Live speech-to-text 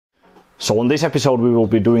So on this episode we will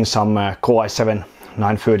be doing some Core i7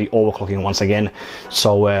 930 overclocking once again.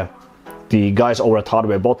 So the guys over at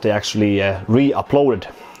HWBOT, they actually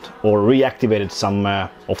re-uploaded or reactivated some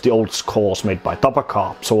of the old scores made by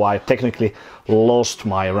TaPaKaH. So I technically lost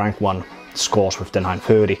my rank 1 scores with the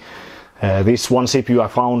 930. This one CPU I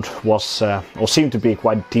found was or seemed to be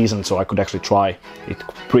quite decent, so I could actually try it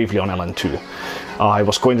briefly on LN2. I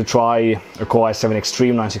was going to try a Core i7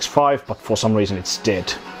 Extreme 965, but for some reason it's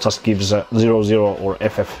dead. Just gives a 00 or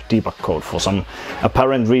FF debug code for some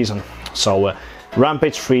apparent reason. So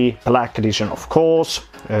Rampage 3 Black Edition, of course,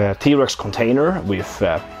 T-Rex container with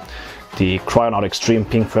the Cryonaut Extreme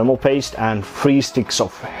pink thermal paste, and 3 sticks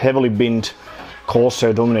of heavily binned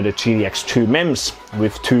Corsair dominated GDX2 MEMS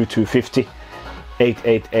with 2250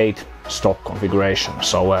 888 stock configuration.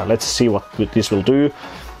 So let's see what this will do.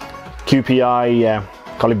 QPI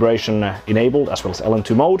calibration enabled as well as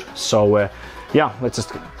LN2 mode. So yeah, let's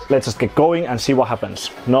just get going and see what happens.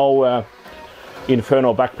 No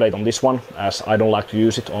Inferno backplate on this one, as I don't like to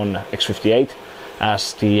use it on X58,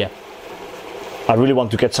 as I really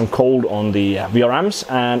want to get some cold on the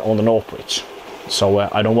VRMs and on the North Bridge. So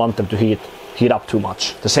I don't want them to heat up too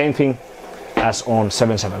much. The same thing as on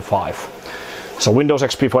 775. So Windows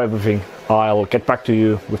XP for everything. I'll get back to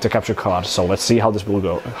you with the capture card. So let's see how this will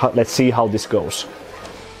go. Let's see how this goes.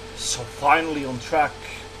 So finally on track,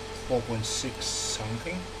 4.6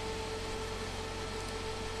 something.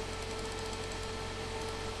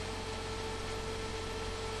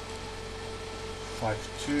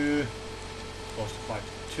 .52, close to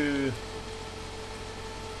 5.2.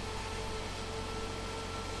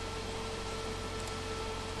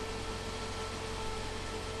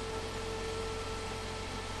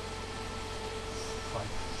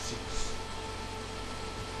 .6.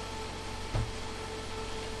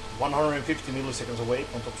 150 milliseconds away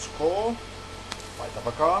on top score by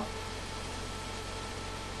TaPaKaH.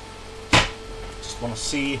 Just want to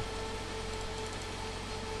see.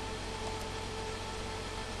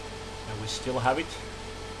 And we still have it.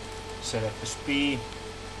 Set FSP.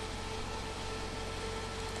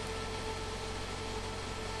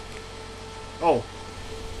 Oh.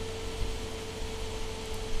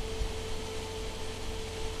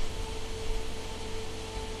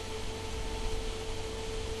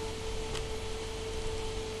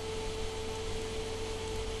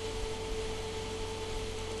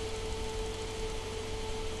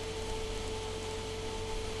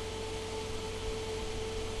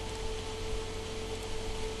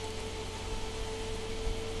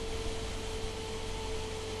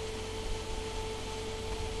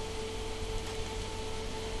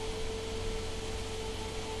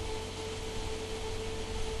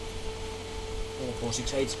 Or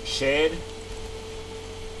 468 shared.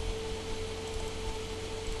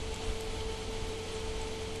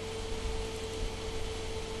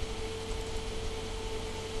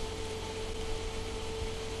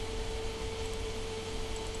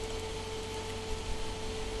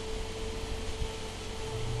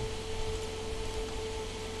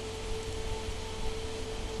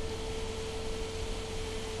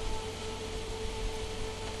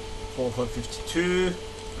 For 52,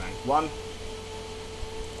 rank 1.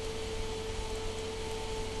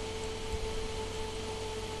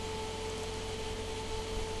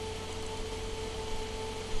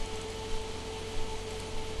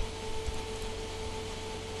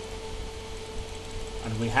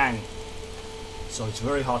 And we hang. So it's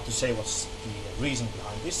very hard to say what's the reason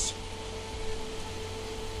behind this.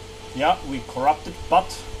 Yeah, we corrupted,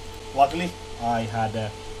 but luckily I had a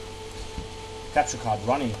capture card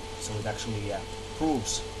running, so it actually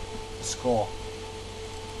proves the score.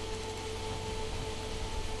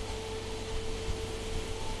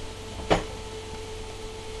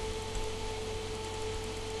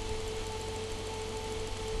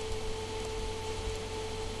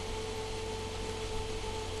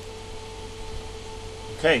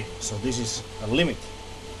 Okay, so this is a limit.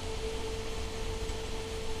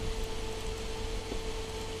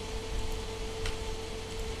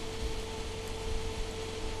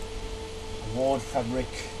 Award fabric,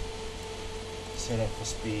 set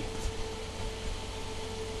FSP.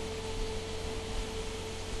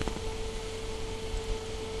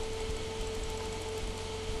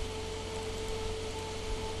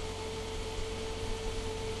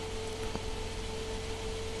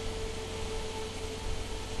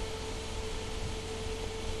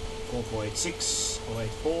 Call 486 or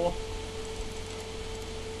 84.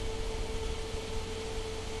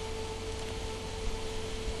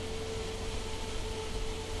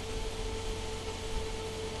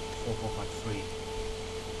 .453.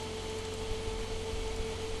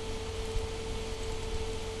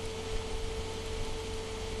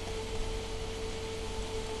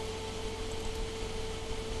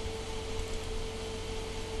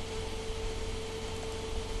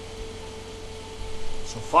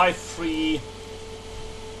 5.3.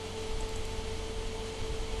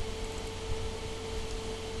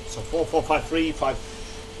 So 4.453, 5,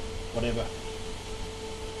 whatever.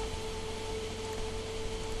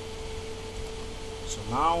 So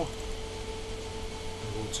now I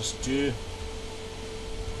will just do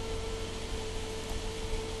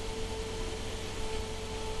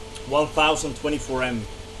 1024 M.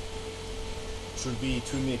 Should be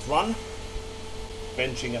 2-minute run.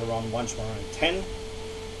 Benching at around 110,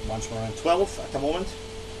 112 at the moment.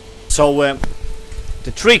 So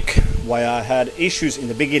the trick why I had issues in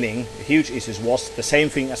the beginning, huge issues, was the same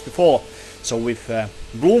thing as before. So with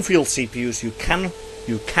Bloomfield CPUs you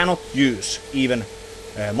cannot use even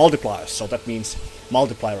multipliers. So that means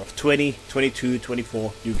multiplier of 20, 22,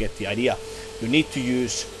 24, you get the idea. You need to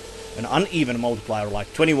use an uneven multiplier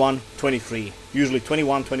like 21, 23. Usually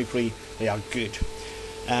 21, 23, they are good.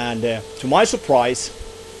 And to my surprise,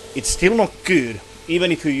 it's still not good,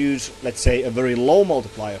 even if you use, let's say, a very low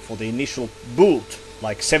multiplier for the initial boot,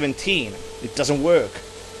 like 17, it doesn't work.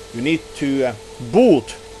 You need to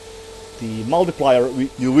boot the multiplier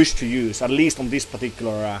you wish to use, at least on this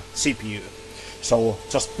particular CPU. So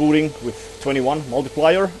just booting with 21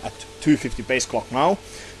 multiplier at 250 base clock now.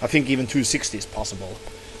 I think even 260 is possible.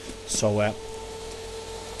 So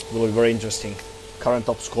will be very interesting. Current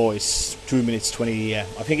top score is 2 minutes 20. I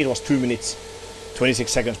think it was 2 minutes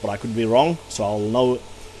 26 seconds, but I could be wrong. So I'll know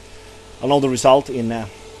the result in a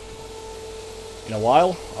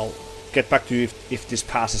while. I'll get back to you if this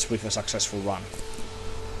passes with a successful run.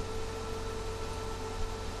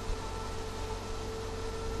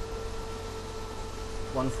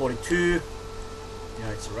 $142.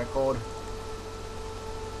 Yeah, it's a record.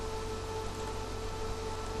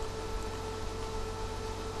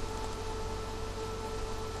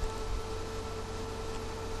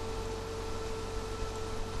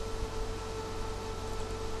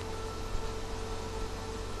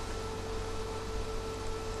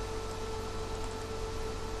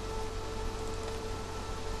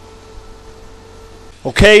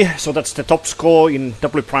 Okay, so that's the top score in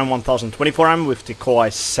WPrime 1024M with the Core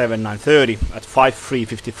i7-930 at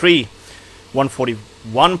 5.353,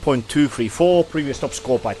 141.234. Previous top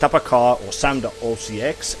score by TaPaKaH or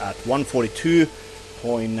Sam.OCX at 142. I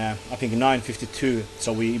think 952.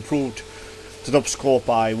 So we improved the top score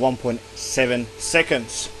by 1.7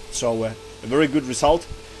 seconds. So a very good result.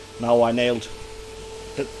 Now I nailed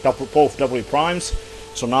both WPrimes.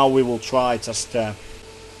 So now we will try just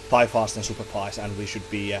TiFast and SuperPIs, and we should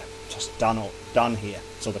be just done here.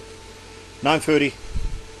 So the 930,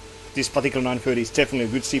 this particular 930 is definitely a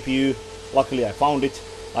good CPU. Luckily I found it.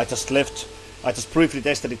 I just briefly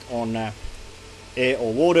tested it on air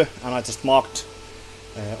or water, and I just marked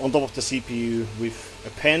on top of the CPU with a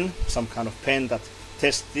pen, some kind of pen that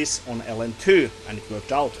tests this on LN2, and it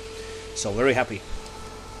worked out. So very happy.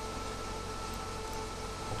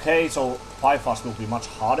 Okay, so TiFast will be much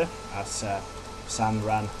harder as Sam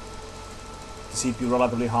ran the CPU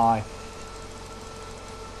relatively high.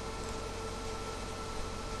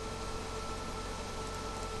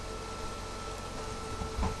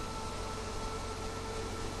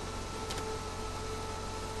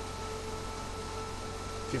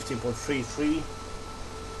 $15.33.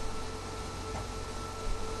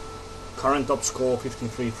 Current top score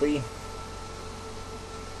 15.33.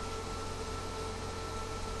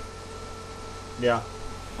 Yeah.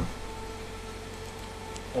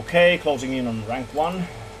 Okay, closing in on rank 1.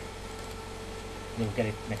 We'll get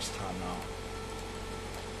it next time now.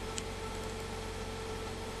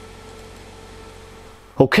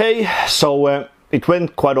 Okay, so it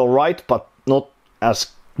went quite alright, but not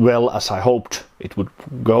as well as I hoped it would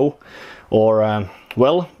go. Or,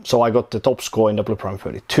 well, so I got the top score in WPrime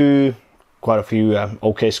 32, quite a few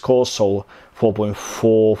okay scores, so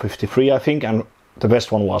 4.453 I think, and the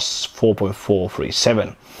best one was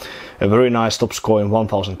 4.437. A very nice top score in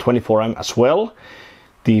 1024M as well.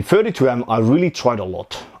 The 32M I really tried a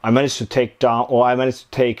lot. I managed to take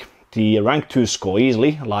the rank 2 score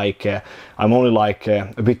easily. Like I'm only like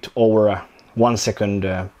a bit over 1 second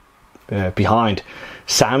behind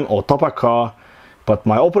Sam or TaPaKaH, but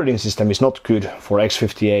my operating system is not good for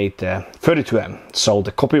x58 32M. So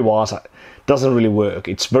the copy was doesn't really work.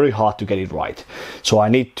 It's very hard to get it right. So I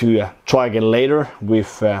need to try again later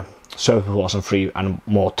with Surface Wasn't free and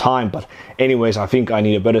more time, but anyways, I think I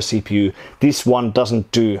need a better CPU. This one doesn't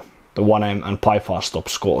do the 1M and TiFast top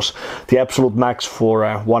scores. The absolute max for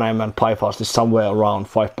 1M and TiFast is somewhere around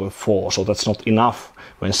 5.4, so that's not enough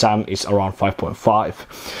when Sam is around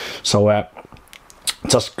 5.5. So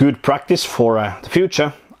just good practice for the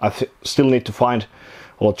future. I still need to find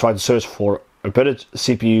or try to search for a better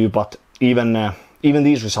CPU, but even even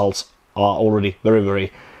these results are already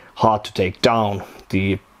very hard to take down,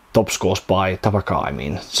 the top scores by TaPaKaH, I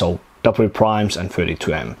mean, so WPrimes and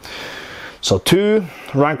 32M. So 2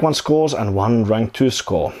 rank 1 scores and 1 rank 2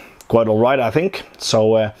 score. Quite alright, I think.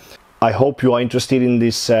 So I hope you are interested in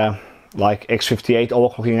this like X58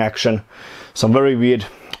 overclocking action. Some very weird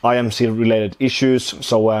IMC related issues,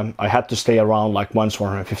 so I had to stay around like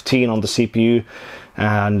 -115 on the CPU,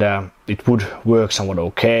 and it would work somewhat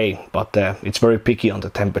okay, but it's very picky on the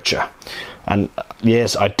temperature. And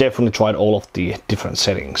yes, I definitely tried all of the different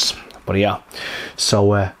settings, but yeah.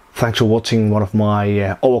 So thanks for watching one of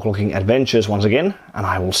my overclocking adventures once again, and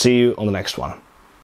I will see you on the next one.